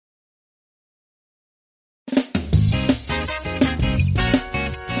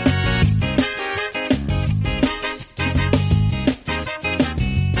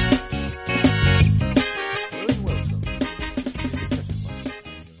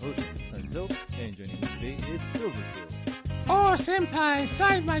Lotte is Silver Quill. Oh, senpai,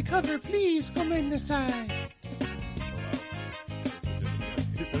 sign my cover, please. Gomennasai.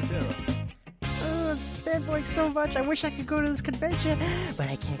 Mr. Terra. Oh, I'm fanboying so much. I wish I could go to this convention, but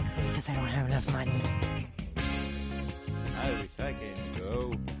I can't go because I don't have enough money. I wish I can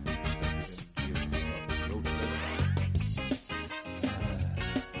go.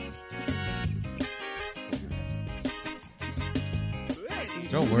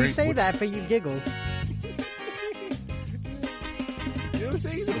 Don't worry. You say that, but you giggle.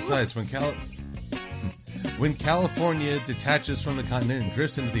 Besides, when California detaches from the continent and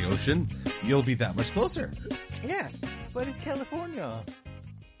drifts into the ocean, you'll be that much closer. Yeah. But it's California.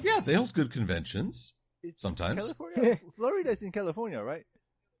 Yeah, they hold good conventions. It's Sometimes. California. Florida's in California, right?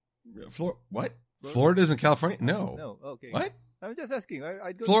 What? Florida's in California? No. No. Okay. What? I'm just asking.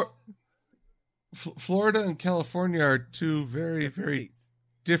 I'd go Florida and California are two very, very states.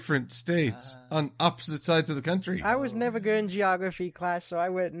 different states on opposite sides of the country. I was never good in geography class, so I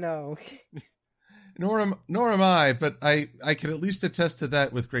wouldn't know. Nor am I, but I can at least attest to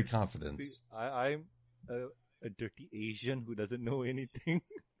that with great confidence. See, I'm a dirty Asian who doesn't know anything.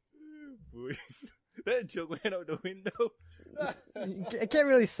 Boys, that joke went out the window. I can't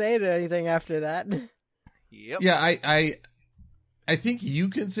really say anything after that. Yep. Yeah, I think you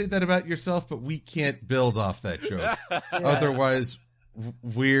can say that about yourself, but we can't build off that joke. Yeah. Otherwise,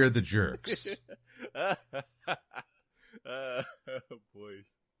 we're the jerks. Boys.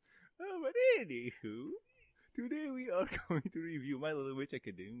 But anywho, today we are going to review My Little Witch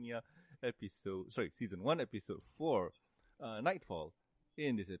Academia season 1, episode 4, Nightfall.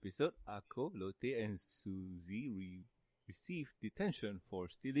 In this episode, Akko, Lotte, and Suzy receive detention for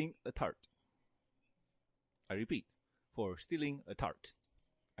stealing a tart. I repeat, for stealing a tart.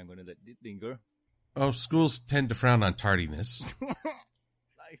 I'm going to let it linger. Oh, schools tend to frown on tardiness.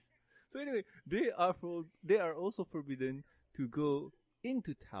 Nice. So anyway, they are also forbidden to go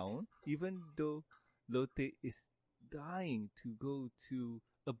into town, even though Lotte is dying to go to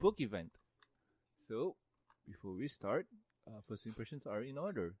a book event. So, before we start, first impressions are in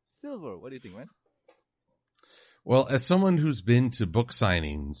order. Silver, what do you think, man? Well, as someone who's been to book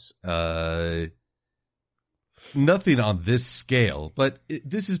signings, nothing on this scale, but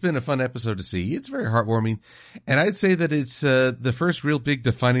this has been a fun episode to see. It's very heartwarming, and I'd say that it's the first real big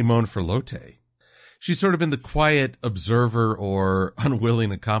defining moment for Lotte. She's sort of been the quiet observer or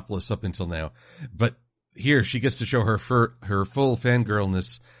unwilling accomplice up until now, but here she gets to show her full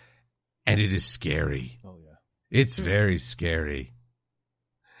fangirlness, and it is scary. Oh yeah, it's very scary.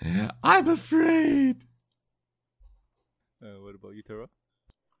 I'm afraid. What about you, Tara?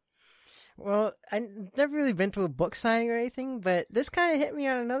 Well, I've never really been to a book signing or anything, but this kind of hit me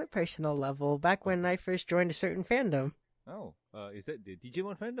on another personal level back when I first joined a certain fandom. Oh, is that the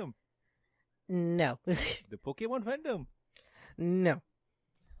Digimon fandom? No. The Pokemon fandom? No.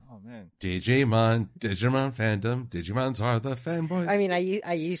 Oh man. Digimon fandom. Digimons are the fanboys. I mean,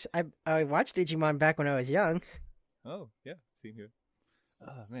 I watched Digimon back when I was young. Oh, yeah, same here.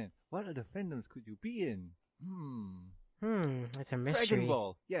 Oh man, what other fandoms could you be in? That's a mystery. Dragon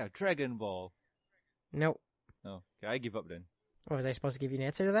Ball. Yeah, Dragon Ball. Nope. Oh, okay, I give up then. Oh, was I supposed to give you an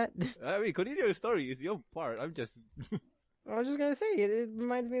answer to that? I mean, continue your story. It's your part. I'm just... I was just gonna say, it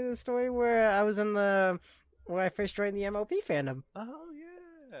reminds me of the story where I was when I first joined the MLP fandom. Oh,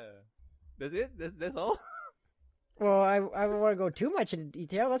 yeah. That's it? That's all? Well, I don't want to go too much into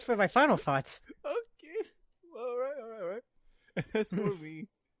detail. That's for my final thoughts. Okay. Alright. As for me,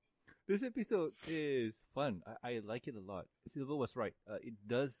 this episode is fun. I like it a lot. Silver was right. It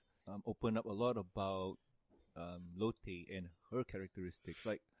does open up a lot about Lotte and her characteristics.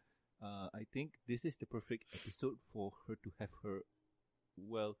 Like, I think this is the perfect episode for her to have her,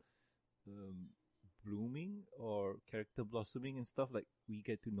 blooming or character blossoming and stuff. Like, we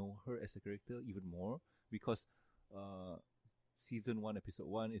get to know her as a character even more because season 1, episode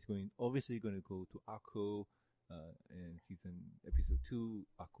 1 is obviously going to go to Akko. And episode 2,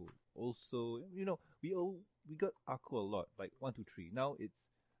 Akko also, we got Akko a lot, like 1, 2, 3. Now it's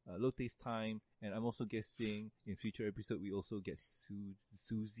Lotte's time, and I'm also guessing in future episode we also get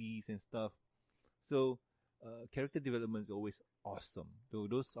Suzy's and stuff. So, character development is always awesome. Though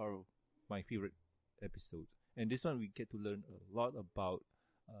those are my favorite episodes. And this one we get to learn a lot about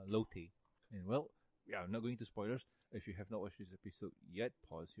Lotte. And I'm not going to spoilers. If you have not watched this episode yet,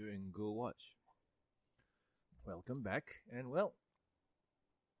 pause here and go watch. Welcome back, and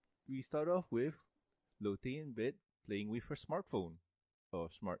we start off with Lotte in bed playing with her smartphone, or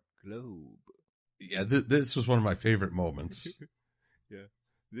smart globe. Yeah, this was one of my favorite moments. Yeah,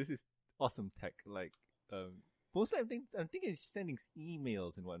 this is awesome tech. Like, mostly I'm thinking of sending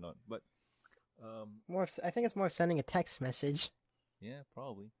emails and whatnot, but I think it's more of sending a text message. Yeah,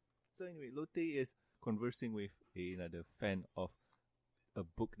 probably. So anyway, Lotte is conversing with another fan of a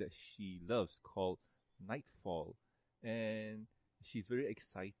book that she loves called Nightfall, and she's very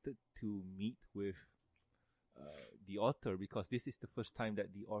excited to meet with the author because this is the first time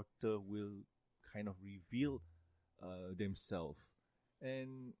that the author will kind of reveal themselves.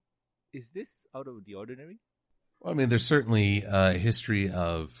 And is this out of the ordinary? Well, I mean, there's certainly a history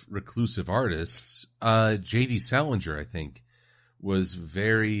of reclusive artists. J.D. Salinger, I think, was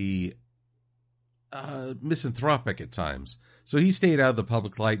very misanthropic at times. So he stayed out of the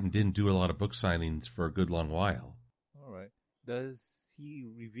public light and didn't do a lot of book signings for a good long while. All right. Does he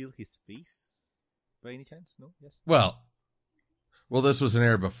reveal his face by any chance? No? Yes? Well, this was an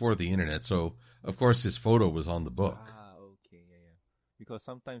era before the internet, so of course his photo was on the book. Okay. Yeah. Because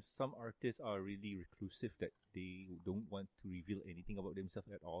sometimes some artists are really reclusive that they don't want to reveal anything about themselves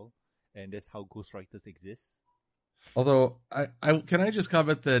at all. And that's how ghostwriters exist. Although, can I just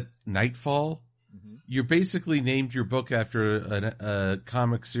comment that Nightfall, you basically named your book after a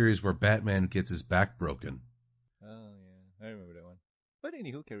comic series where Batman gets his back broken. Oh, yeah. I remember that one. But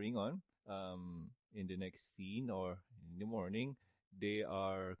anywho, carrying on. In the next scene or in the morning, they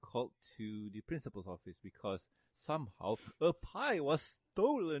are called to the principal's office because somehow a pie was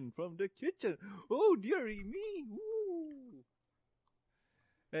stolen from the kitchen. Oh, dearie me. Ooh.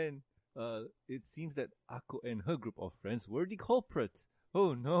 And it seems that Akko and her group of friends were the culprits.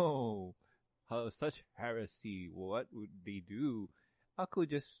 Oh no. Such heresy. What would they do? Akko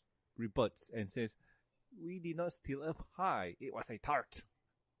just rebuts and says, "We did not steal a pie. It was a tart."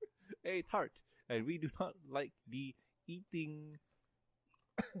 A tart. And we do not like the eating...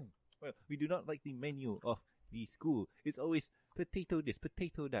 well, we do not like the menu of the school. It's always potato this,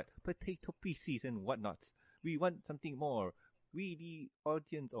 potato that, potato pieces and whatnots. We want something more. We, the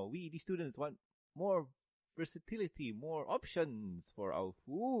audience, or we, the students, want more versatility, more options for our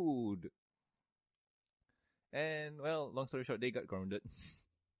food. And, well, long story short, they got grounded.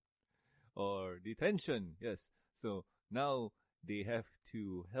 Or detention, yes. So, now they have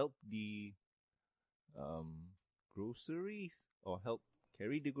to help the groceries, or help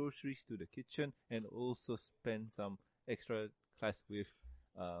carry the groceries to the kitchen, and also spend some extra class with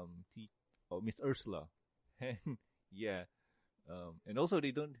Miss Ursula. And, yeah. And also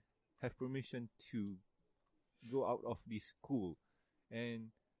they don't have permission to go out of the school.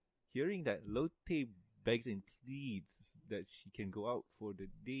 And hearing that, Lotte begs and pleads that she can go out for the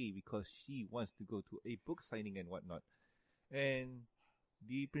day because she wants to go to a book signing and whatnot. And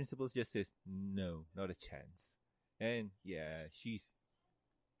the principal just says, no, not a chance. And yeah, she's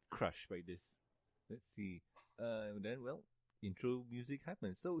crushed by this. Let's see. Then, well, intro music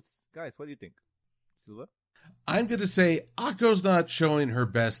happens. So, guys, what do you think? Silva? I'm going to say Akko's not showing her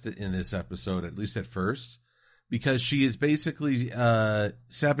best in this episode, at least at first, because she is basically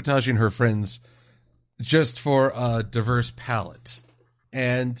sabotaging her friends just for a diverse palette.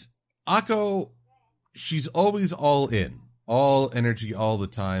 And Akko, she's always all in, all energy all the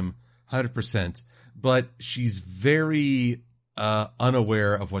time, 100%, but she's very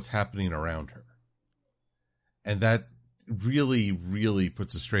unaware of what's happening around her. And that really, really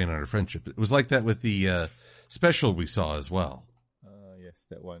puts a strain on her friendship. It was like that with the special we saw as well. Yes,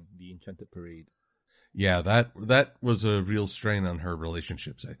 that one, the Enchanted Parade. Yeah, that was a real strain on her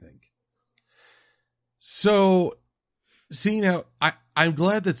relationships, I think. So, seeing how I'm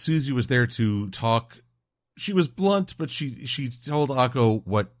glad that Suzy was there to talk. She was blunt, but she told Akko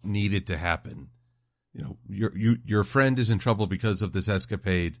what needed to happen. You know, your friend is in trouble because of this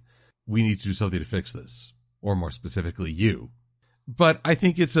escapade. We need to do something to fix this, or more specifically, you. But I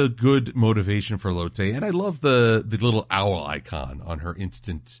think it's a good motivation for Lotte, and I love the little owl icon on her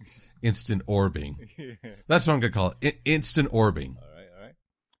instant orbing. Yeah. That's what I'm gonna call it. Instant orbing. All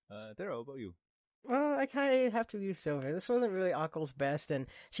right. Tara, how about you? Well, I kind of have to agree with Silver. This wasn't really Akko's best, and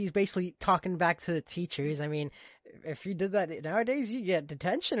she's basically talking back to the teachers. I mean, if you did that nowadays, you get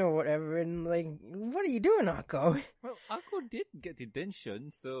detention or whatever, and like, what are you doing, Akko? Well, Akko did get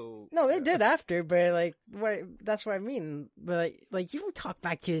detention, so... No, they did after, but like, that's what I mean. But like, you don't talk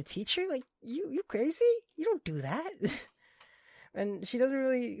back to the teacher. Like, you crazy? You don't do that. And she doesn't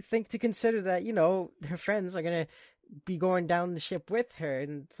really think to consider that, you know, her friends are gonna be going down the ship with her,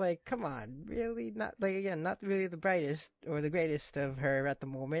 and it's like, come on, really? Not like, again, not really the brightest or the greatest of her at the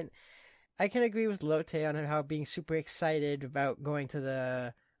moment. I can agree with Lotte on how being super excited about going to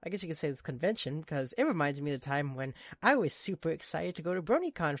the, I guess you could say, this convention, because it reminds me of the time when I was super excited to go to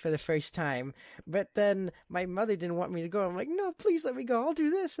BronyCon for the first time, but then my mother didn't want me to go. I'm like, no, please let me go. I'll do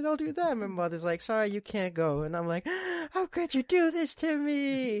this and I'll do that. My mother's like, sorry, you can't go. And I'm like, how could you do this to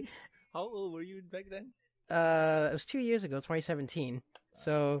me? How old were you back then? It was 2 years ago, 2017.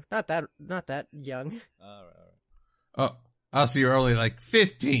 So not that young. All right. Oh, I'll see you're only like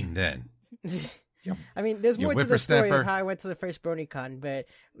 15 then. I mean, there's You more to the story whippersnapper. of how I went to the first BronyCon, but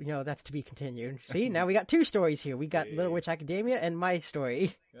that's to be continued. See, now we got 2 stories here. We got Little Witch Academia and my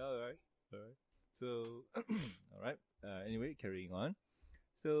story. All right. So, all right. Anyway, carrying on.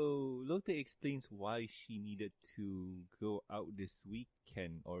 So Lotte explains why she needed to go out this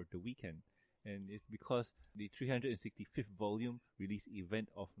weekend or the weekend. And it's because the 365th volume release event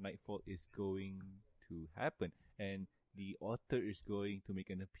of Nightfall is going to happen. And the author is going to make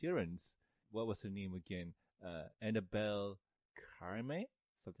an appearance. What was her name again? Annabelle Carme?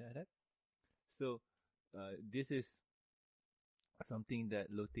 Something like that. So, this is something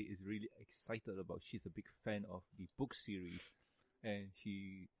that Lotte is really excited about. She's a big fan of the book series. And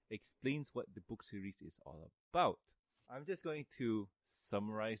she explains what the book series is all about. I'm just going to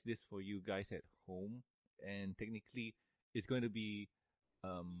summarize this for you guys at home. And technically, it's going to be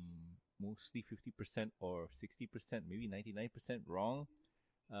mostly 50% or 60%, maybe 99% wrong.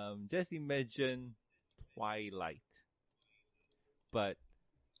 Just imagine Twilight. But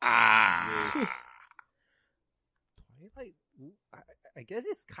with Twilight, I guess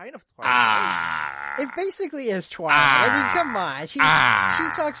it's kind of Twilight. It basically is Twilight. I mean, come on. She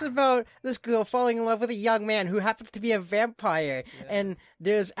talks about this girl falling in love with a young man who happens to be a vampire. Yeah. And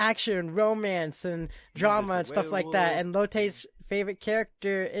there's action, romance, and drama and stuff like that. And Lotte's favorite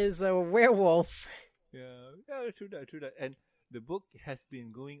character is a werewolf. Yeah, true that. And the book has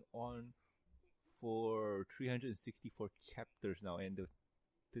been going on for 364 chapters now. And the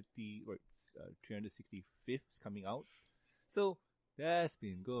 365th is coming out. So, that's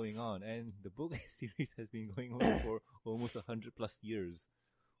been going on, and the book series has been going on for almost 100 plus years.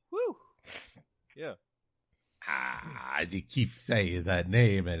 Woo! Yeah. You keep saying that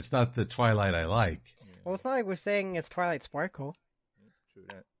name, and it's not the Twilight I like. Yeah. Well, it's not like we're saying it's Twilight Sparkle. True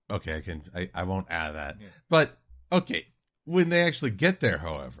that. Okay, I won't add that. Yeah. But, okay, when they actually get there,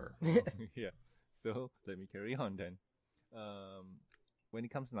 however. Yeah. So, let me carry on then. When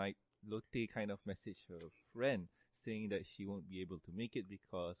it comes night, Lotte kind of messaged her friend, saying that she won't be able to make it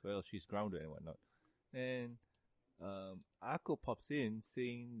because, well, she's grounded and whatnot. And Akko pops in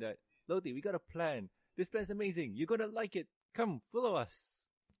saying that, Lotte, we got a plan. This plan's amazing. You're gonna like it. Come, follow us.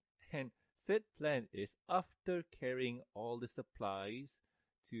 And said plan is, after carrying all the supplies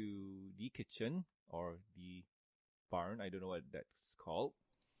to the kitchen or the barn, I don't know what that's called,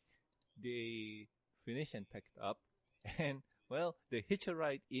 they finished and packed up. And, well, they hitch a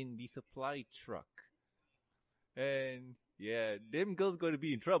ride in the supply truck. And, yeah, them girls gonna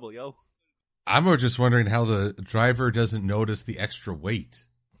be in trouble, yo. I'm just wondering how the driver doesn't notice the extra weight.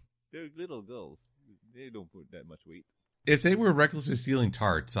 They're little girls. They don't put that much weight. If they were recklessly stealing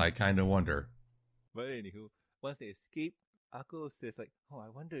tarts, I kind of wonder. But anywho, once they escape, Akko says like, oh, I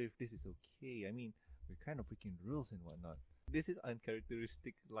wonder if this is okay. I mean, we're kind of breaking rules and whatnot. This is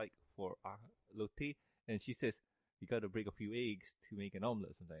uncharacteristic like for Lotte. And she says, you gotta break a few eggs to make an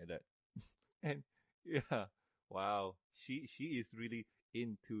omelette, something like that. And, yeah. Wow, she is really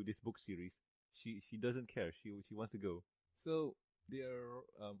into this book series. She doesn't care. She wants to go. So they are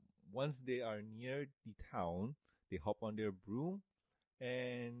once they are near the town, they hop on their broom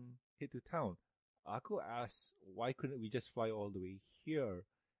and head to town. Akko asks, why couldn't we just fly all the way here?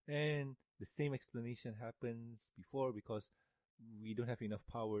 And the same explanation happens before because we don't have enough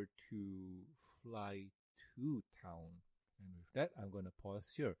power to fly to town. And with that, I'm gonna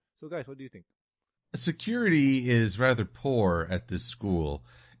pause here. So guys, what do you think? Security is rather poor at this school.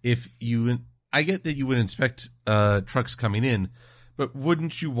 I get that you would inspect trucks coming in, but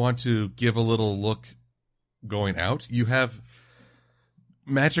wouldn't you want to give a little look going out? You have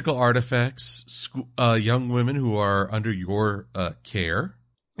magical artifacts, young women who are under your care.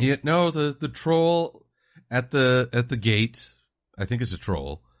 Yet no, the troll at the gate, I think it's a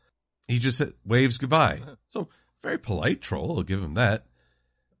troll. He just waves goodbye. So very polite troll. I'll give him that.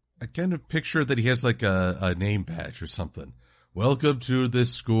 I kind of picture that he has like a name badge or something. Welcome to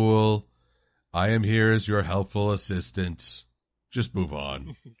this school. I am here as your helpful assistant. Just move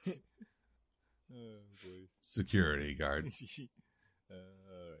on. Security guard.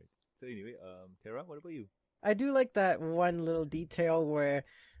 Alright. So anyway, Tara, what about you? I do like that one little detail where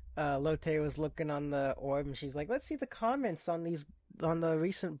Lotte was looking on the orb and she's like, let's see the comments on the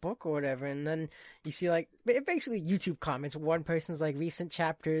recent book or whatever. And then you see like, basically YouTube comments. One person's like, recent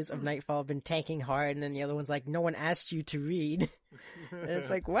chapters of Nightfall have been tanking hard. And then the other one's like, no one asked you to read. And it's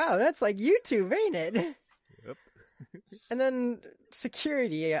like, wow, that's like YouTube, ain't it? Yep. And then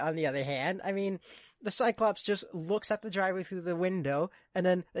security, on the other hand, I mean, the Cyclops just looks at the driver through the window, and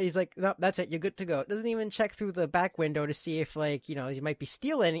then he's like, "No, that's it. You're good to go." Doesn't even check through the back window to see if, like, he might be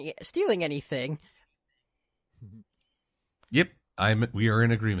stealing anything. Yep, we are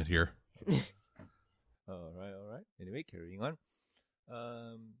in agreement here. All right. Anyway, carrying on.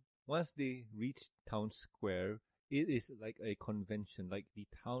 Once they reach town square, it is like a convention. Like the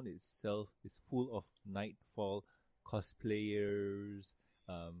town itself is full of nightfall cosplayers,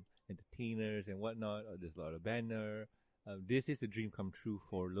 entertainers and whatnot. There's a lot of banner. This is a dream come true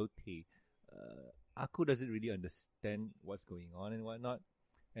for Lotte. Akko doesn't really understand what's going on and whatnot.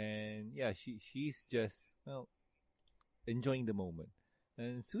 And yeah, she's just, enjoying the moment.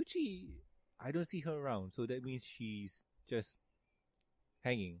 And Sucy, I don't see her around, so that means she's just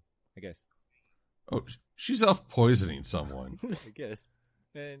hanging, I guess. Oh, she's off poisoning someone. I guess.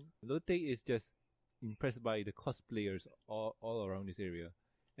 And Lotte is just impressed by the cosplayers all around this area.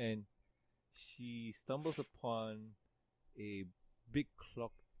 And she stumbles upon a big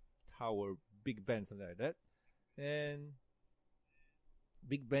clock tower, Big Ben, something like that. And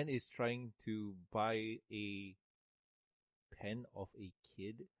Big Ben is trying to buy a pen of a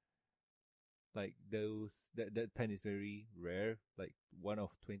kid. Like that pen is very rare, like one of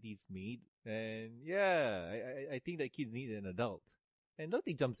 20s made. And yeah, I think that kid needs an adult. And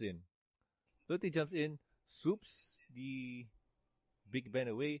Lotte jumps in. Swoops the Big Ben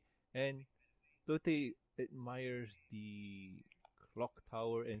away, and Lotte admires the clock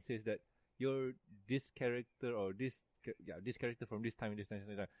tower and says that you're this character or this character from this time.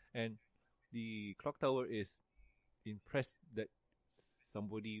 And the clock tower is impressed that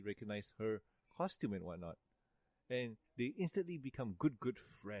somebody recognized her costume and whatnot. And they instantly become good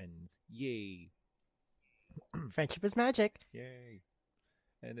friends. Yay. Friendship is magic. Yay.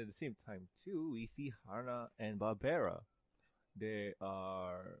 And at the same time, too, we see Hana and Barbera. They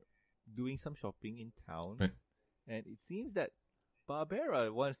are doing some shopping in town. Right. And it seems that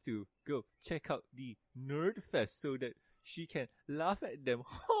Barbera wants to go check out the Nerd Fest so that she can laugh at them.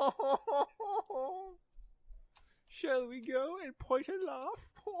 Shall we go and point and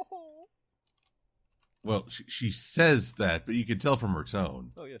laugh? Well, she says that, but you can tell from her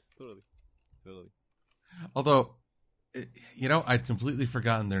tone. Oh, yes, totally. Although, I'd completely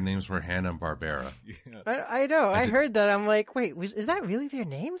forgotten their names were Hannah and Barbera. Yeah. I know. I heard that. I'm like, wait, is that really their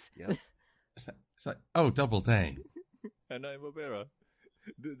names? Yeah. It's like, oh, double dang. Hannah and Barbera.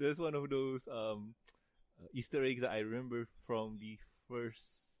 There's one of those Easter eggs that I remember from the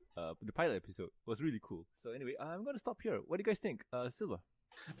first, the pilot episode. It was really cool. So anyway, I'm going to stop here. What do you guys think? Silva?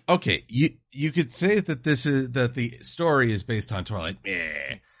 Okay, you could say that that the story is based on Twilight,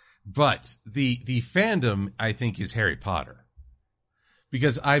 but the fandom I think is Harry Potter,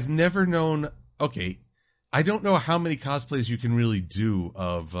 because I've never known. Okay, I don't know how many cosplays you can really do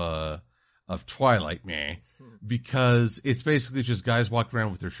of Twilight, because it's basically just guys walking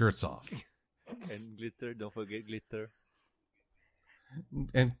around with their shirts off and glitter. Don't forget glitter.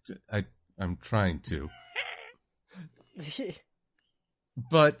 And I'm trying to.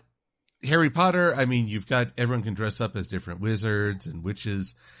 But Harry Potter, I mean, you've got everyone can dress up as different wizards and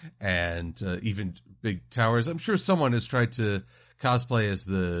witches and even big towers. I'm sure someone has tried to cosplay as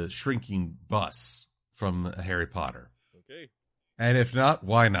the shrinking bus from Harry Potter. Okay. And if not,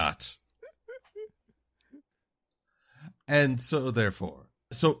 why not? And so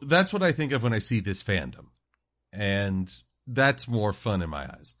that's what I think of when I see this fandom. And that's more fun in my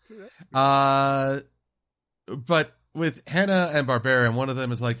eyes. But with Hannah and Barbera, and one of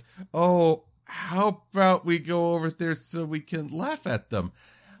them is like, oh, how about we go over there so we can laugh at them?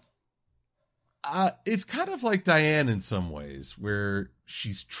 It's kind of like Diane in some ways, where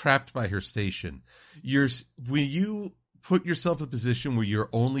she's trapped by her station. When you put yourself in a position where you're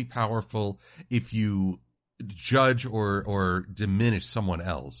only powerful if you judge or diminish someone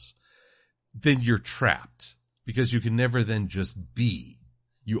else, then you're trapped, because you can never then just be.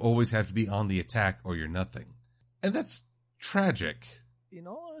 You always have to be on the attack or you're nothing. And that's tragic. In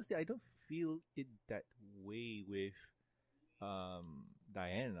all honesty, I don't feel it that way with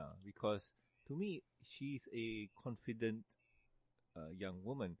Diana, because to me, she's a confident young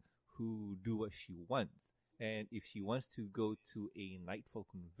woman who do what she wants. And if she wants to go to a Nightfall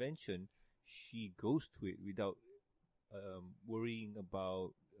convention, she goes to it without worrying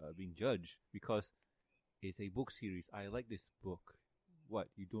about being judged, because it's a book series. I like this book. What,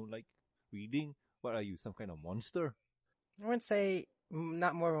 you don't like reading? What are you, some kind of monster? I wouldn't say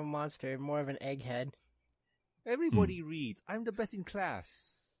not more of a monster, more of an egghead. Everybody reads. I'm the best in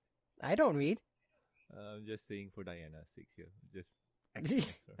class. I don't read. I'm just saying for Diana's sake here. Just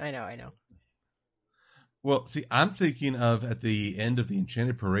I know. Well, see, I'm thinking of at the end of the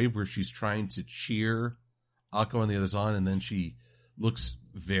Enchanted Parade where she's trying to cheer Akko and the others on, and then she looks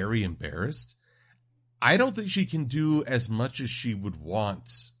very embarrassed. I don't think she can do as much as she would want.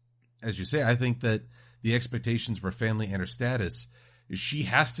 As you say, I think that the expectations for family and her status is she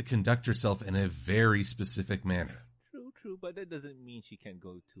has to conduct herself in a very specific manner. True, but that doesn't mean she can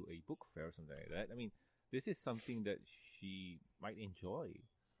go to a book fair or something like that. I mean, this is something that she might enjoy.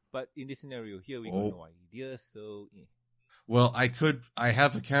 But in this scenario here, we got no idea, so... Well, I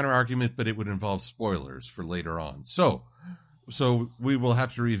have a counter argument, but it would involve spoilers for later on. So we will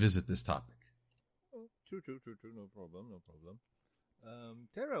have to revisit this topic. Oh, true. No problem.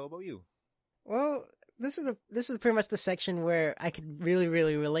 Tara, what about you? Well, this is pretty much the section where I could really,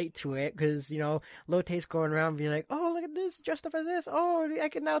 really relate to it because, you know, Lotte's going around and be like, oh, look at this, dressed up as this. Oh, I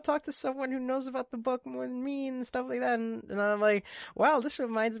can now talk to someone who knows about the book more than me and stuff like that. And I'm like, wow, this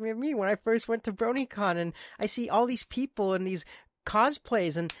reminds me of me when I first went to BronyCon and I see all these people in these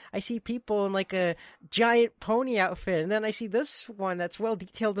cosplays and I see people in like a giant pony outfit and then I see this one that's well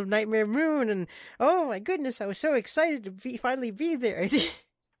detailed of Nightmare Moon and oh my goodness, I was so excited to finally be there.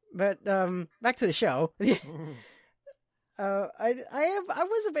 But back to the show. I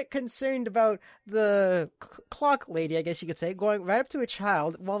was a bit concerned about the clock lady, I guess you could say, going right up to a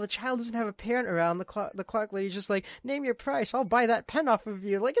child while the child doesn't have a parent around. The clock lady's just like, name your price, I'll buy that pen off of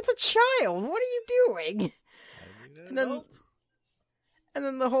you. Like, it's a child. What are you doing? And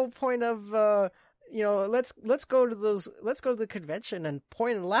then the whole point of you know, let's go to the convention and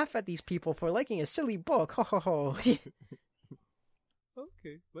point and laugh at these people for liking a silly book. Ho ho ho.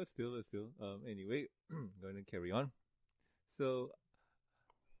 Okay, but still. Anyway, going to carry on. So,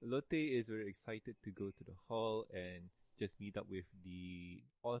 Lotte is very excited to go to the hall and just meet up with the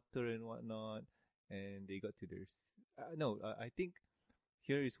author and whatnot. And they got to their... I think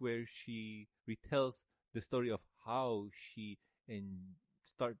here is where she retells the story of how she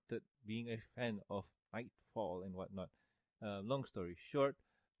started being a fan of Nightfall and whatnot. Long story short,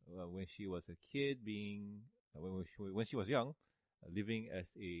 when she was a kid, when she was young, living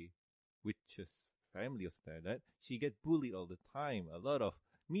as a witch's family or something like that, she get bullied all the time. A lot of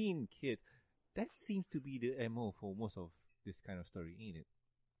mean kids. That seems to be the MO for most of this kind of story, ain't it?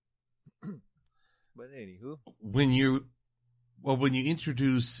 But anywho, when you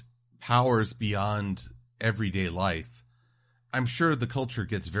introduce powers beyond everyday life, I'm sure the culture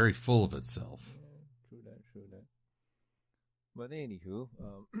gets very full of itself. Yeah, true that. But anywho,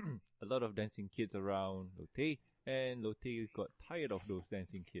 a lot of dancing kids around Lotte, and Lotte got tired of those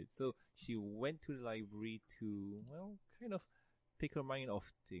dancing kids. So she went to the library to, well, kind of take her mind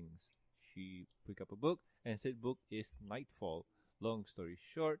off things. She picked up a book, and said book is Nightfall. Long story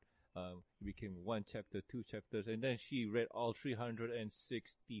short, it became 1 chapter, 2 chapters, and then she read all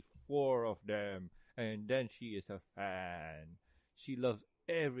 364 of them. And then she is a fan. She loves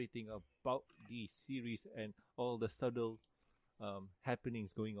everything about the series and all the subtle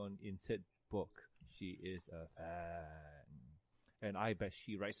happenings going on in said book. She is a fan. And I bet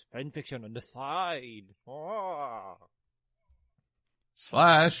she writes fanfiction on the side. Oh.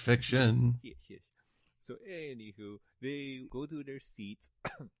 / fiction. Yes. So anywho, they go to their seats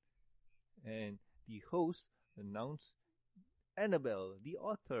and the host announced Annabelle, the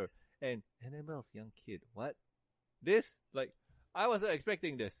author, and Annabelle's young kid. What? This? Like, I wasn't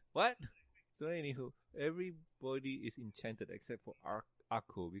expecting this. What? So anywho, everybody is enchanted except for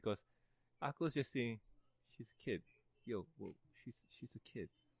Akko, because Akko's just saying she's a kid. Whoa, she's a kid.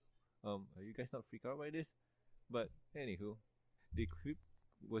 Are you guys not freaked out by this? But anywho, they keep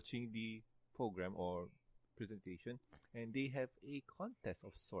watching the program or presentation, and they have a contest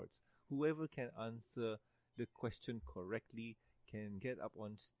of sorts. Whoever can answer the question correctly can get up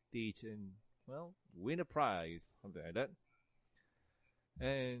on stage and, well, win a prize, something like that.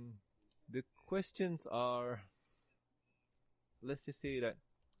 And the questions are, let's just say that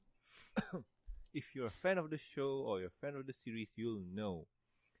if you're a fan of the show or you're a fan of the series, you'll know.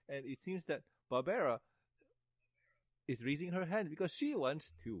 And it seems that Barbara is raising her hand because she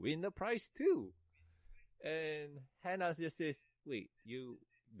wants to win the prize too. And Hannah just says, wait, you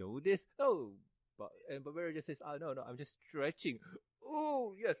know this? Oh, and Barbara just says, no, I'm just stretching.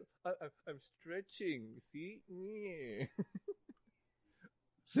 Oh, yes, I'm stretching. See? Yeah.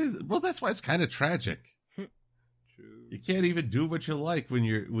 See, well, that's why it's kind of tragic. True. You can't even do what you like when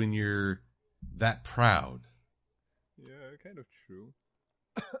you're that proud. Yeah, kind of true.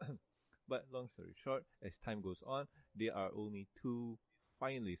 But long story short, as time goes on, there are only 2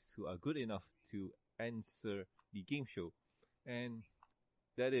 finalists who are good enough to answer the game show. And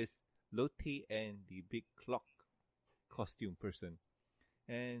that is Lotte and the big clock costume person.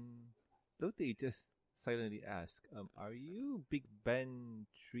 And Lotte just silently ask, are you Big Ben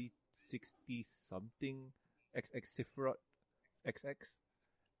 360 something XX Sephiroth XX?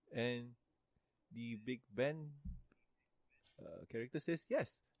 And the Big Ben character says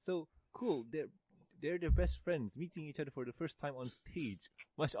yes. So cool. They're their best friends meeting each other for the first time on stage.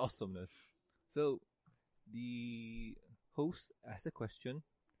 Much awesomeness. So the host asked a question,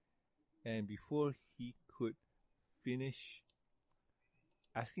 and before he could finish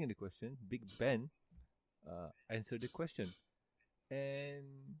asking the question, Big Ben answered the question. And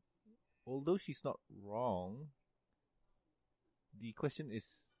although she's not wrong, the question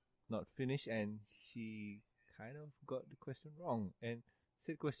is not finished, and she kind of got the question wrong. And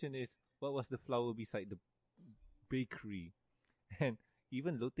said question is, what was the flower beside the bakery? And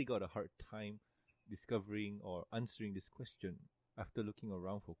even Lotte got a hard time discovering or answering this question. After looking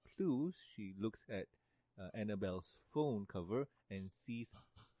around for clues, she looks at Annabelle's phone cover and sees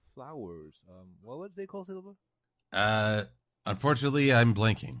flowers. What was they called, Silver? Unfortunately, I'm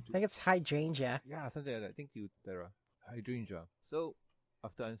blanking. I think it's hydrangea. Yeah, something like that. Thank you, Tara. Hydrangea. So,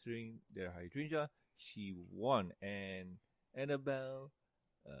 after answering their hydrangea, she won, and Annabelle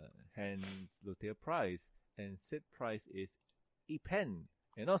hands Lotte a prize, and said prize is a pen,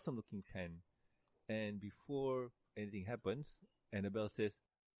 an awesome looking pen. And before anything happens, Annabelle says,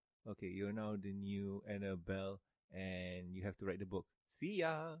 okay, you're now the new Annabelle, and you have to write the book. See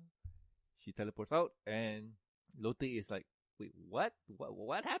ya! She teleports out, and Lotte is like, wait, what?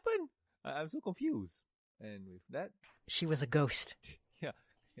 What happened? I'm so confused. And with that... She was a ghost. Yeah,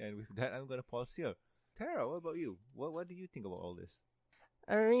 and with that, I'm gonna pause here. Tara, what about you? What do you think about all this?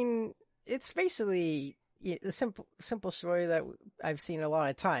 I mean, it's basically a simple story that I've seen a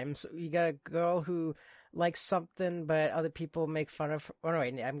lot of times. You got a girl who likes something, but other people make fun of. Oh no,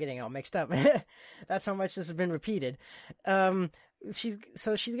 wait, I'm getting all mixed up. That's how much this has been repeated. She's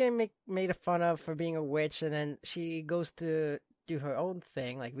getting made fun of for being a witch, and then she goes to do her own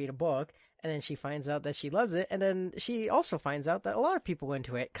thing, like read a book, and then she finds out that she loves it, and then she also finds out that a lot of people were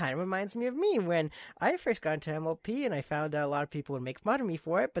into it. Kind of reminds me of me when I first got into MLP, and I found out a lot of people would make fun of me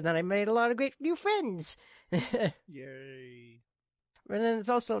for it, but then I made a lot of great new friends. Yay. And then it's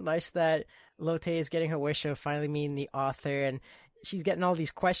also nice that Lotte is getting her wish of finally meeting the author, and she's getting all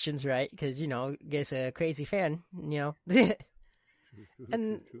these questions right, because, gets a crazy fan,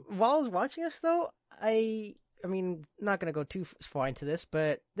 And while I was watching this, though, I mean, not going to go too far into this,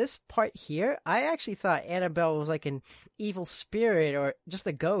 but this part here, I actually thought Annabelle was like an evil spirit or just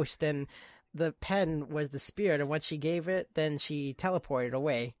a ghost, and the pen was the spirit, and once she gave it, then she teleported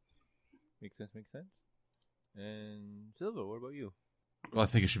away. Makes sense. And Silver, what about you? Well, I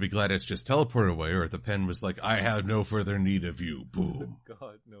think I should be glad it's just teleported away, or the pen was like, I have no further need of you. Boom.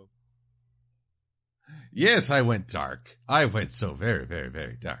 God, no. Yes, I went dark. I went so very, very,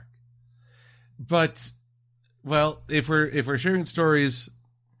 very dark. But, well, if we're sharing stories,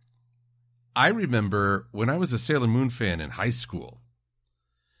 I remember when I was a Sailor Moon fan in high school,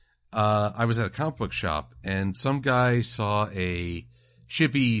 I was at a comic book shop, and some guy saw a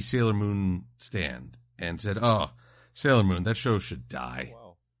chibi Sailor Moon stand and said, "Oh, Sailor Moon, that show should die."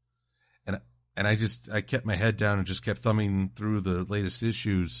 Wow. And I kept my head down and just kept thumbing through the latest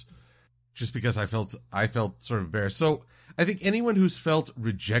issues, just because I felt sort of embarrassed. So I think anyone who's felt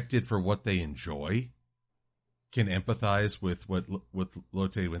rejected for what they enjoy can empathize with what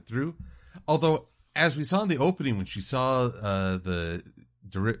Lotte went through. Although, as we saw in the opening, when she saw the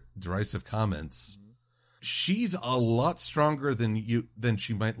derisive comments, she's a lot stronger than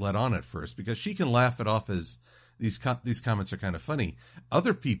she might let on at first, because she can laugh it off as these comments are kind of funny.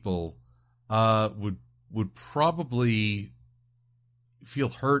 Other people would probably feel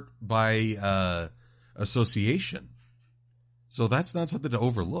hurt by association. So that's not something to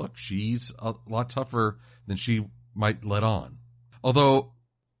overlook. She's a lot tougher than she might let on. Although,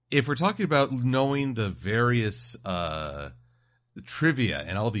 if we're talking about knowing the various the trivia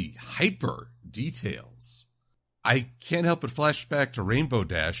and all the hyper details, I can't help but flash back to Rainbow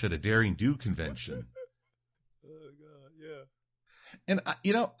Dash at a Daring Do convention. Oh, God, yeah.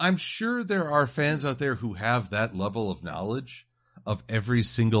 And, I'm sure there are fans out there who have that level of knowledge of every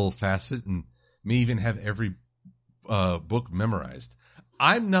single facet and may even have every book memorized.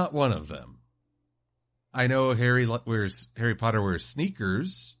 I'm not one of them. I know Harry Potter wears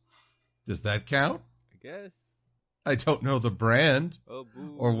sneakers. Does that count? I guess. I don't know the brand Oh,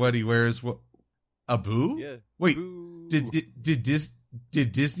 boo. or what he wears. What, a boo? Yeah. Wait, Boo. did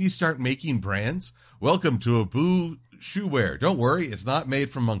Disney start making brands? Welcome to a boo shoe wear. Don't worry, it's not made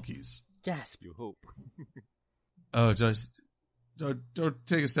from monkeys. Gasp. You hope. Oh, don't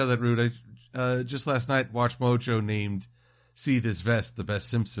take us down that route. I just last night Watch Mojo named "See This Vest" the best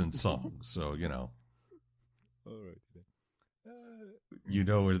Simpsons song. So All right. You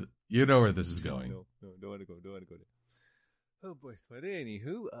know where this is going. No, don't want to go there. Oh boys, but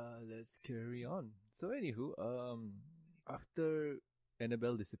anywho, let's carry on. So anywho, after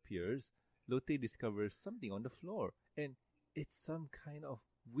Annabelle disappears, Lotte discovers something on the floor, and it's some kind of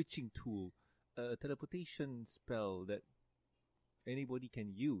witching tool, a teleportation spell that anybody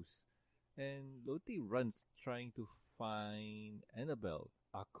can use. And Lotte runs trying to find Annabelle.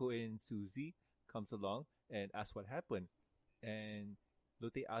 Akko and Suzy comes along and asks what happened. And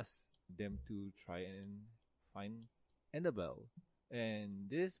Lotte asks them to try and find Annabelle. And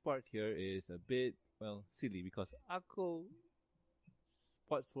this part here is a bit, silly because Akko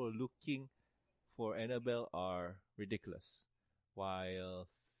spots for looking for Annabelle are ridiculous, while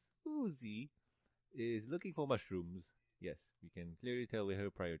Suzy is looking for mushrooms. Yes, we can clearly tell where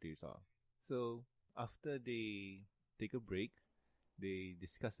her priorities are. So after they take a break, they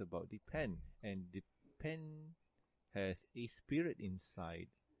discuss about the pen, and the pen has a spirit inside,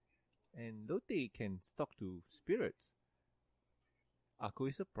 and Lotte can talk to spirits. Akko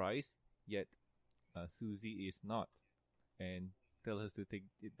is surprised, yet Suzy is not, and tell her to take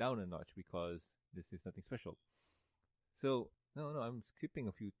it down a notch because this is nothing special. So, no, I'm skipping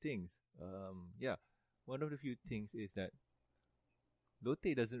a few things. One of the few things is that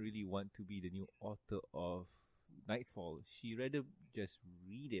Lotte doesn't really want to be the new author of Nightfall. She rather just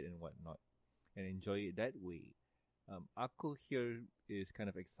read it and whatnot and enjoy it that way. Akko here is kind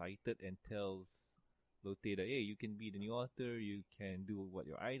of excited and tells Lotte that, hey, you can be the new author, you can do what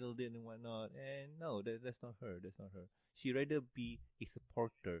your idol did and whatnot. And no, that's not her. She rather be a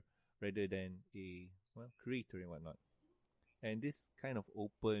supporter rather than a creator and whatnot. And this kind of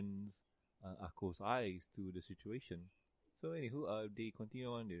opens Akko's eyes to the situation. So anywho, they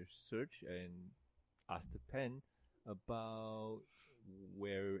continue on their search and ask the pen about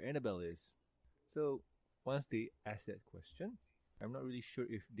where Annabelle is. So once they ask that question, I'm not really sure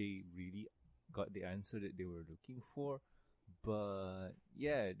if they really got the answer that they were looking for, but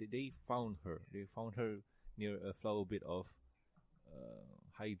yeah, they found her. They found her near a flower bed of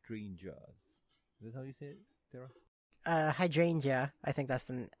hydrangeas. Is that how you say it, Tara? Hydrangea. I think that's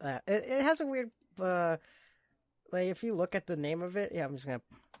the. It has a weird. Like if you look at the name of it, I'm just gonna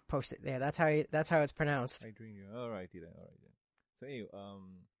post it there. That's how it's pronounced. Hydrangea. Alrighty then. So anyway,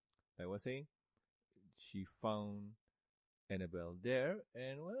 like I was saying, she found Annabelle there,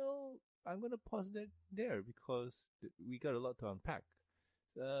 and I'm gonna pause that there because we got a lot to unpack.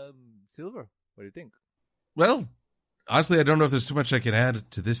 Silver, what do you think? Well, honestly, I don't know if there's too much I can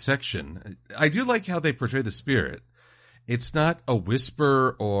add to this section. I do like how they portray the spirit. It's not a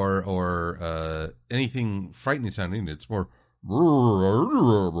whisper or anything frightening sounding. It's more.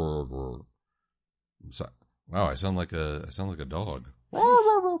 So, wow, I sound like a dog.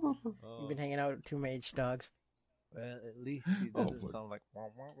 You've been hanging out with too many dogs. Well, at least it doesn't sound like.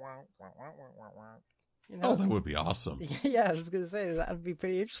 You know? That would be awesome. Yeah, I was gonna say that would be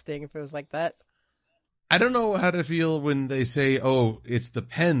pretty interesting if it was like that. I don't know how to feel when they say, "Oh, it's the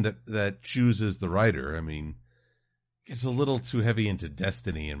pen that chooses the writer." I mean, it's a little too heavy into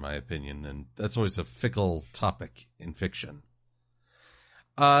destiny, in my opinion, and that's always a fickle topic in fiction.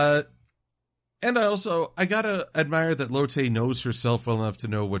 And I gotta admire that Lotte knows herself well enough to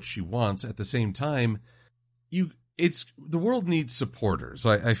know what she wants. At the same time, the world needs supporters.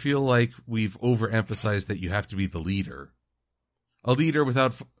 I feel like we've overemphasized that you have to be the leader. A leader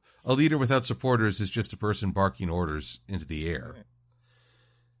without supporters is just a person barking orders into the air.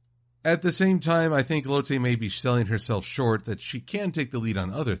 At the same time, I think Lotte may be selling herself short that she can take the lead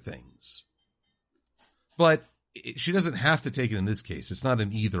on other things. But she doesn't have to take it in this case. It's not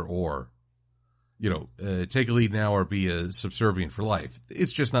an either or. Take a lead now or be a subservient for life.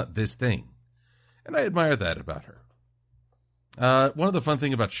 It's just not this thing. And I admire that about her. One of the fun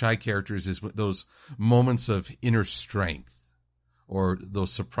things about shy characters is those moments of inner strength or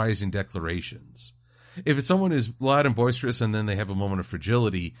those surprising declarations. If someone is loud and boisterous and then they have a moment of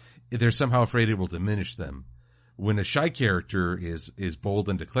fragility, they're somehow afraid it will diminish them. When a shy character is bold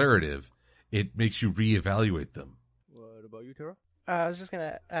and declarative, it makes you reevaluate them. What about you, Tara? I was just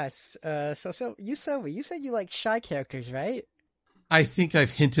gonna ask. So you, Sylvie, you said you like shy characters, right? I think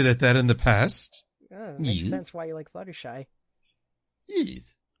I've hinted at that in the past. That makes sense why you like Fluttershy.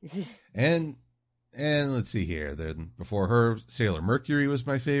 Yes. And let's see here. Then before her, Sailor Mercury was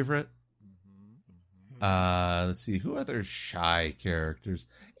my favorite. Let's see, who other shy characters?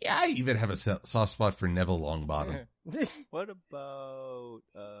 Yeah, I even have a soft spot for Neville Longbottom. What about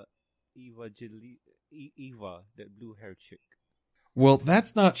Eva, that blue-haired chick? Well,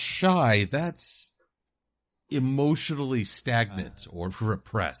 that's not shy. That's emotionally stagnant or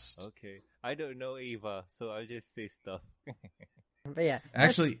repressed. Okay. I don't know Ava, so I'll just say stuff. But yeah,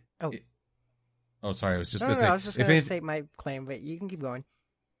 Actually, oh. Sorry, I was just no, going to no, say. I was just going to say my claim, but you can keep going.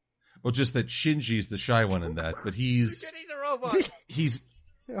 Well, just that Shinji's the shy one in that, but he's Getting the robot. he's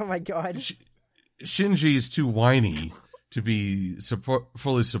Oh my god. Shinji's too whiny to be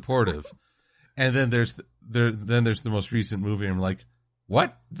fully supportive, and then there's the most recent movie. And I'm like,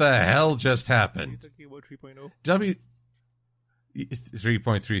 what the hell just happened? Talking about 3.0.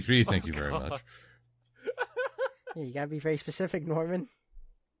 3.33. Thank you very much. Yeah, you gotta be very specific, Norman.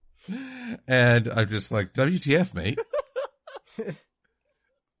 And I'm just like, WTF, mate?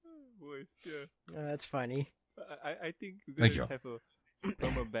 Boy, yeah. That's funny. I think we're Thank gonna you. have a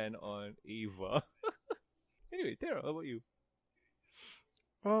perma ban on Ava. Anyway, Tara, how about you?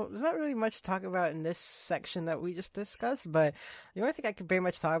 Well, there's not really much to talk about in this section that we just discussed, but the only thing I could very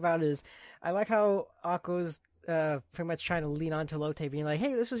much talk about is I like how Akko's pretty much trying to lean on to Lotte, being like,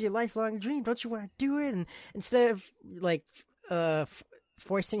 hey, this was your lifelong dream, don't you want to do it? And instead of like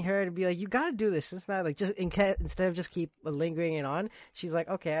forcing her to be like, you gotta do this, it's not like just instead of just keep lingering it on, she's like,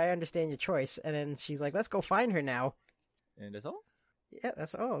 okay, I understand your choice, and then she's like, let's go find her now. And that's all? Yeah,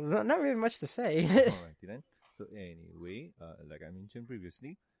 that's all. Not really much to say. Alrighty then. So anyway, like I mentioned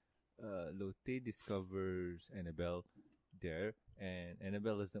previously, Lotte discovers Annabelle there, and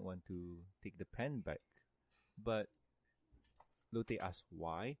Annabelle doesn't want to take the pen back. But Lotte asks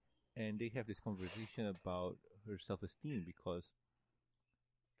why, and they have this conversation about her self-esteem because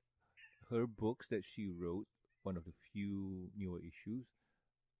her books that she wrote, one of the few newer issues,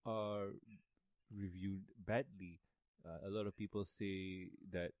 are reviewed badly. A lot of people say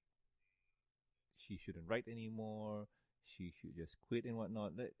that she shouldn't write anymore, she should just quit and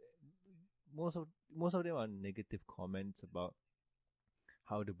whatnot. Most of them are negative comments about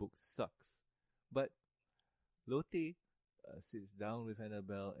how the book sucks. But Lotte sits down with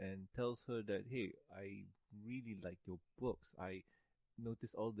Annabelle and tells her that, hey, I really like your books. I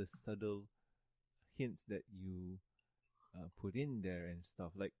notice all the subtle hints that you put in there and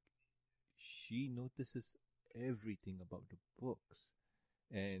stuff. Like, she notices everything about the books,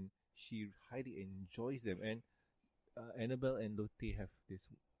 and she highly enjoys them. And Annabelle and Lotte have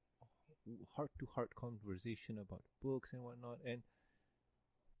this heart-to-heart conversation about books and whatnot. And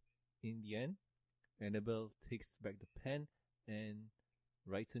in the end, Annabelle takes back the pen and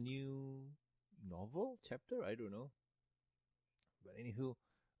writes a new novel chapter. I don't know, but anywho,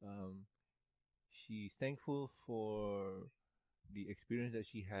 she's thankful for the experience that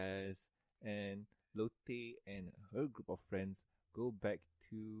she has, and Lotte and her group of friends go back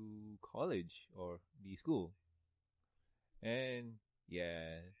to college or the school. And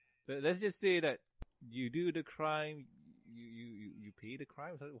yeah, let's just say that you do the crime, you pay the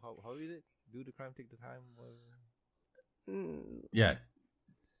crime. How is it? Do the crime, take the time. Yeah.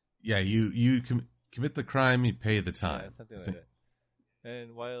 You commit the crime, you pay the time. Yeah, something like that.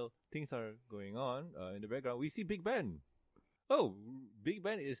 And while things are going on in the background, we see Big Ben. Oh, Big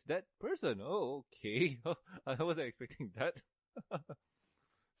Ben is that person. Oh, okay. I wasn't expecting that.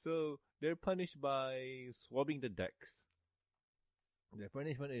 So they're punished by swabbing the decks. Their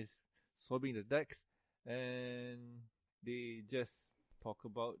punishment is swabbing the decks, and they just talk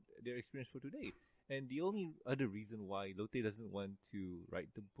about their experience for today. And the only other reason why Lotte doesn't want to write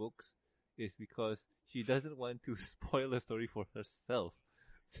the books is because she doesn't want to spoil a story for herself.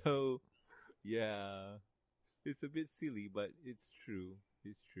 So, yeah, it's a bit silly, but it's true.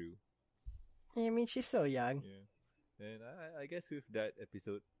 It's true. Yeah, I mean, she's still young. Yeah. And I guess with that,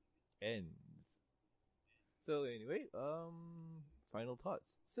 episode ends. So anyway, final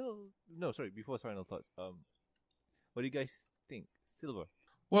thoughts. Before final thoughts, what do you guys think? Silver.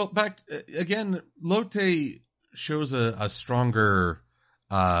 Well, back again, Lotte shows a stronger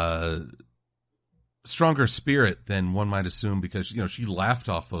spirit than one might assume because, she laughed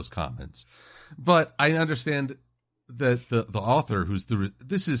off those comments. But I understand that the author,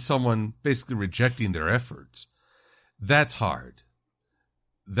 this is someone basically rejecting their efforts. That's hard.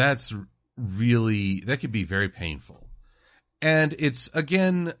 That's really, that could be very painful. And it's,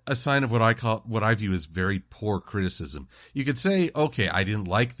 again, a sign of what I view as very poor criticism. You could say, okay, I didn't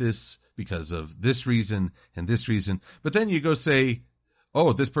like this because of this reason and this reason. But then you go say,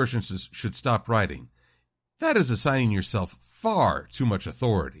 oh, this person should stop writing. That is assigning yourself far too much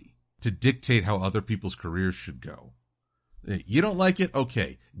authority to dictate how other people's careers should go. You don't like it?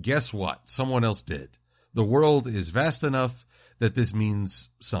 Okay. Guess what? Someone else did. The world is vast enough that this means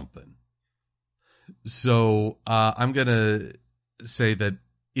something. So, I'm gonna say that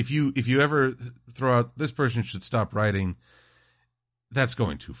if you ever throw out, this person should stop writing, that's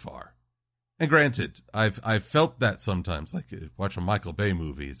going too far. And granted, I've felt that sometimes, like watch a Michael Bay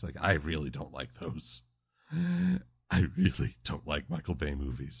movie. It's like, I really don't like those. I really don't like Michael Bay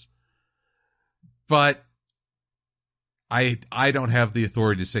movies. But I don't have the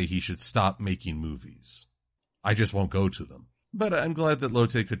authority to say he should stop making movies. I just won't go to them. But I'm glad that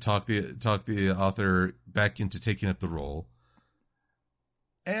Lotte could talk the author back into taking up the role.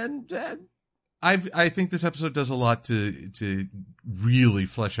 And I think this episode does a lot to really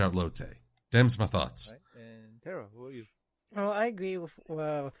flesh out Lotte. Them's my thoughts. Right. And Tara, who are you? Oh, I agree with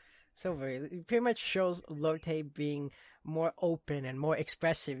Silver. It pretty much shows Lotte being more open and more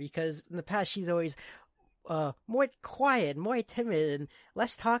expressive, because in the past she's always more quiet, more timid, and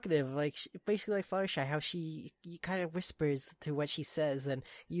less talkative. Like basically like Fluttershy, how she kind of whispers to what she says and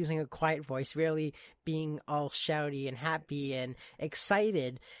using a quiet voice, rarely being all shouty and happy and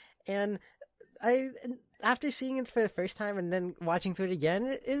excited. And after seeing it for the first time and then watching through it again,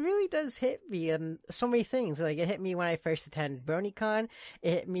 it really does hit me on so many things. Like, it hit me when I first attended BronyCon. It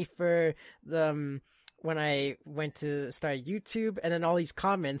hit me for when I went to start YouTube, and then all these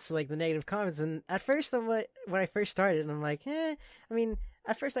comments, like the negative comments. And at first, I'm like, when I first started, I'm like, I mean,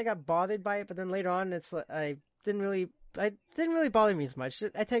 at first I got bothered by it, but then later on, it's like, it didn't really bother me as much.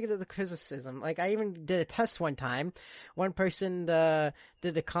 I take it as a criticism. Like, I even did a test one time. One person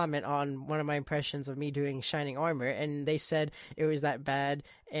did a comment on one of my impressions of me doing Shining Armor, and they said it was that bad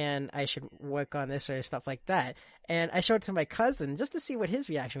and I should work on this or stuff like that. And I showed it to my cousin just to see what his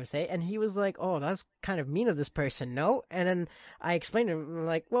reaction would say, and he was like, "Oh, that's kind of mean of this person, no?" And then I explained to him,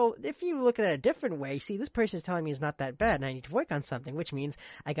 like, well, if you look at it a different way, see, this person is telling me it's not that bad and I need to work on something, which means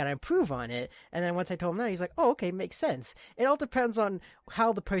I gotta improve on it. And then once I told him that, he's like, "Oh, okay, makes sense." It all depends on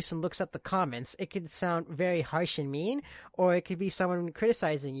how the person looks at the comments. It could sound very harsh and mean, or it could be someone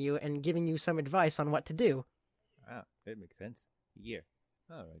criticizing you and giving you some advice on what to do. Ah, that makes sense. Yeah.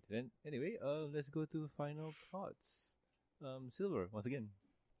 All right, then. Anyway, let's go to final thoughts. Silver, once again.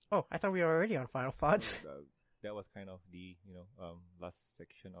 Oh, I thought we were already on final thoughts. That was kind of the, last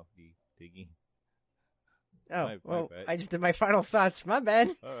section of the digging. Oh, my well, bad. I just did my final thoughts. My bad.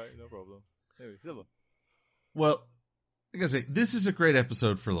 All right, no problem. Anyway, Silver. Well, like I say, this is a great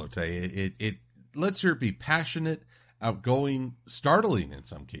episode for Lotte. It lets her be passionate, outgoing, startling in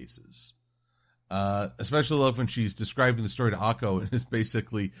some cases. Especially love when she's describing the story to Akko and has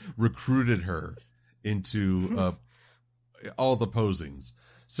basically recruited her into all the posings.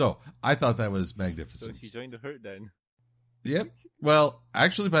 So I thought that was magnificent. So she joined the herd then. Yep. Well,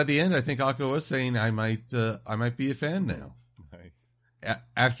 actually, by the end, I think Akko was saying I might be a fan now. Nice.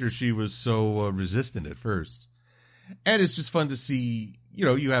 After she was so resistant at first. And it's just fun to see,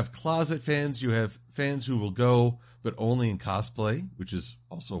 you have closet fans, you have fans who will go, but only in cosplay, which is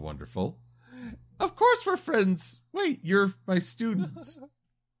also wonderful. Of course we're friends. Wait, you're my students.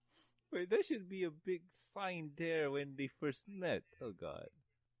 Wait, there should be a big sign there when they first met. Oh, God.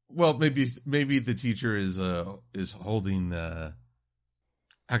 Well, maybe the teacher is holding, how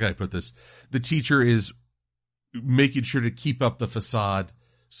can I put this? The teacher is making sure to keep up the facade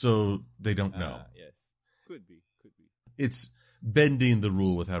so they don't know. Yes. Could be. It's bending the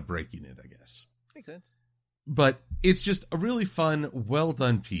rule without breaking it, I guess. Makes sense. But it's just a really fun, well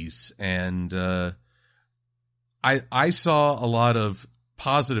done piece, and I saw a lot of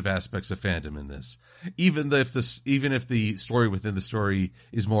positive aspects of fandom in this, even if the story within the story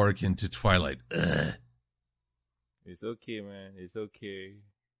is more akin to Twilight. Ugh. It's okay, man. It's okay.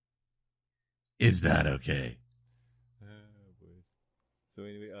 Is that okay? Boys. So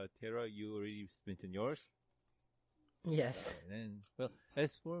anyway, Tara, you already mentioned yours. Yes. And well,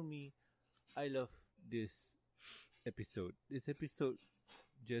 as for me, I love this episode. This episode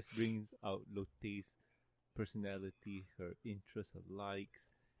just brings out Lotte's personality, her interests, her likes,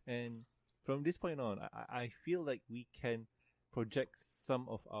 and from this point on, I feel like we can project some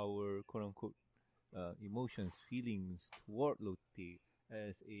of our quote unquote emotions, feelings toward Lotte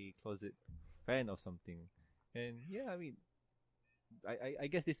as a closet fan of something. And yeah, I mean, I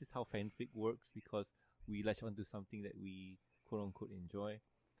guess this is how fanfic works, because we latch onto something that we quote unquote enjoy.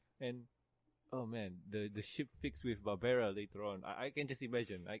 And oh man, the ship fix with Barbera later on. I can just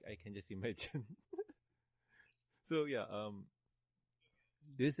imagine. I can just imagine. So yeah,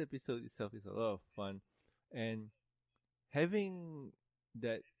 this episode itself is a lot of fun, and having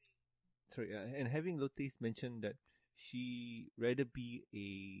Lotte's mentioned that she rather be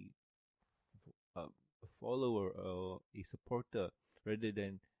a follower or a supporter rather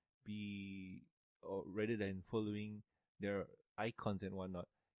than following their icons and whatnot.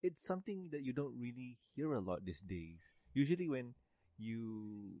 It's something that you don't really hear a lot these days. Usually when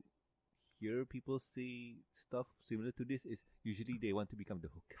you hear people say stuff similar to this, is usually they want to become the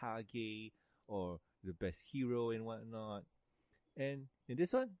Hokage, or the best hero and whatnot. And in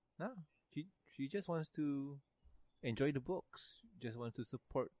this one, no, she just wants to enjoy the books, just wants to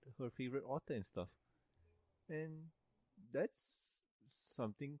support her favorite author and stuff. And that's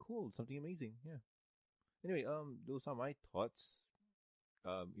something cool, something amazing. Yeah. Anyway, those are my thoughts.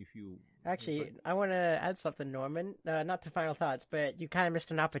 If you actually, I want to add something, Norman. Not to final thoughts, but you kind of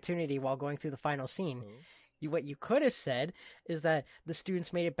missed an opportunity while going through the final scene. Oh. What you could have said is that the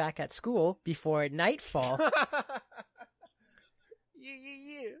students made it back at school before nightfall.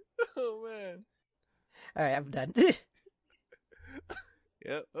 Yeah. Oh man. All right, I'm done.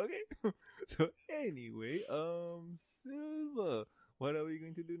 Yeah. Okay. So anyway, Silver, what are we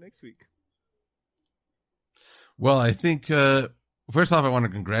going to do next week? Well, I think, first off, I want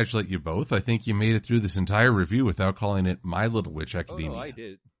to congratulate you both. I think you made it through this entire review without calling it My Little Witch Academia. Oh, no, I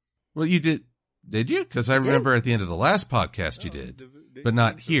did. Well, you did. Did you? Because I remember at the end of the last podcast you did, but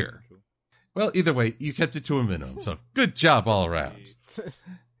not here. Well, either way, you kept it to a minimum, so good job all around.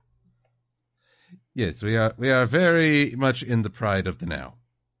 Yes, we are very much in the pride of the now.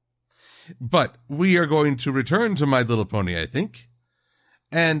 But we are going to return to My Little Pony, I think,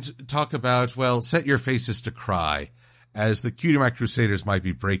 and talk about, well, set your faces to cry, as the Cutie Mark Crusaders might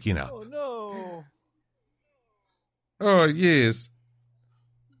be breaking up. Oh, no. Oh, yes.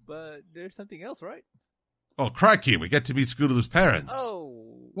 But there's something else, right? Oh, crikey, we get to meet Scootaloo's parents.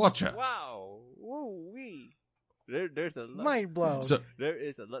 Oh. Watch out. Wow. Woo-wee. There's a lot. Mind blown. So, There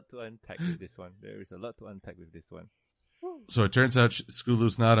is a lot to unpack with this one. So it turns out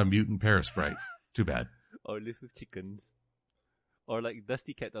Scootaloo's not a mutant parasprite. Too bad. Or live with chickens. Or like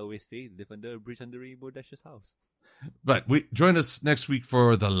Dusty Cat always say, live under a bridge under Rainbow Dash's house. But join us next week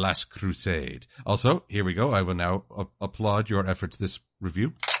for The Last Crusade. Also, here we go. I will now applaud your efforts this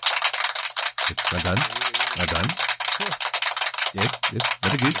review. I'm done. Yeah,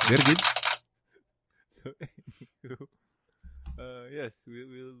 very good. So, yes,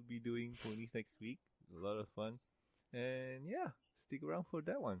 we'll be doing ponies next week. A lot of fun. And yeah, stick around for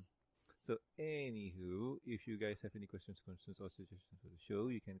that one. So, anywho, if you guys have any questions, concerns, or suggestions for the show,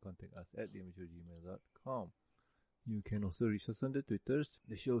 you can contact us at theamateurgmail.com. You can also reach us on the Twitters.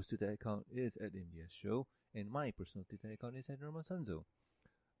 The show's Twitter account is at MBS Show, and my personal Twitter account is at Norman Sanzo.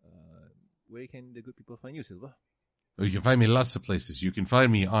 Where can the good people find you, Silva? Well, you can find me lots of places. You can find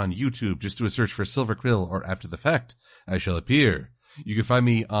me on YouTube. Just do a search for Silver Quill or After the Fact. I shall appear. You can find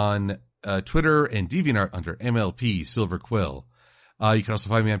me on Twitter and DeviantArt under MLP-Silver-Quill. You can also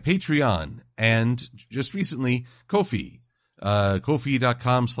find me on Patreon and just recently Ko-fi,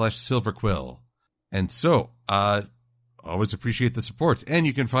 Ko-fi.com/silverquill. And so, always appreciate the support. And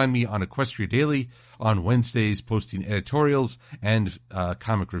you can find me on Equestria Daily on Wednesdays, posting editorials and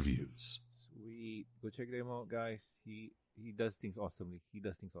comic reviews. Sweet. Go check them out, guys. He does things awesomely.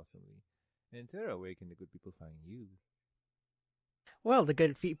 And Tara, where can the good people find you? Well, the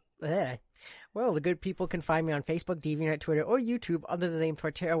good people can find me on Facebook, DeviantArt, Twitter, or YouTube under the name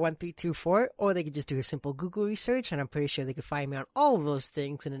Torterra1324, or they could just do a simple Google research, and I'm pretty sure they could find me on all of those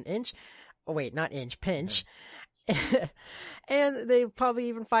things in an inch. Oh, wait, not inch, pinch. Yeah. And they probably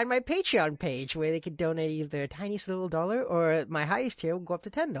even find my Patreon page, where they could donate either a tiniest little $1, or my highest tier will go up to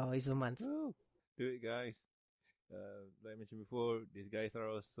 $10 a month. Woo. Do it, guys. Like I mentioned before, these guys are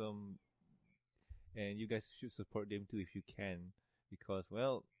awesome, and you guys should support them too if you can. Because,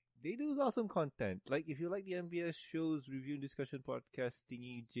 well, they do awesome content. Like, if you like the MBS shows, review and discussion podcast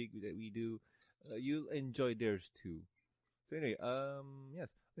thingy jig that we do, you'll enjoy theirs too. So anyway,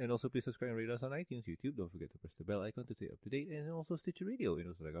 yes. And also please subscribe and rate us on iTunes, YouTube. Don't forget to press the bell icon to stay up to date. And also Stitcher Radio. And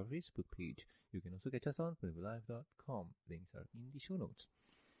also like our Facebook page. You can also catch us on PonyvilleLive.com. Links are in the show notes.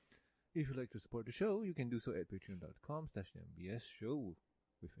 If you'd like to support the show, you can do so at patreon.com/MBS show.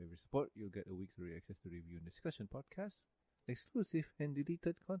 With every support, you'll get a week's early access to review and discussion podcasts, exclusive and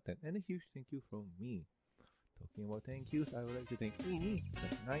deleted content, and a huge thank you from me. Talking about thank yous, I would like to thank Amy,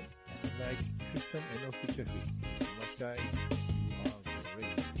 Knight, Mag, Tristan, and also Jeffrey. Thank you so much, guys. You are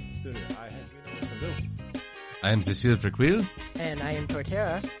great. So I have been Sanzo. I am the Silver Quill. And I am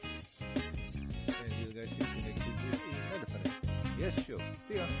Torterra. And you guys see you next week with another fun episode. Yes, sure.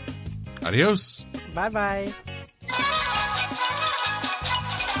 See ya. Adios. Bye-bye.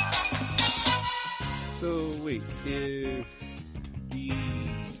 So wait, if the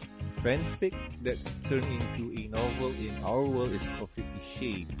fanfic that turned into a novel in our world is called 50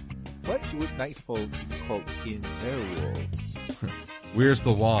 Shades, what would Nightfall be called in their world? Where's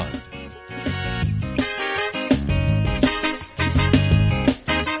the wand?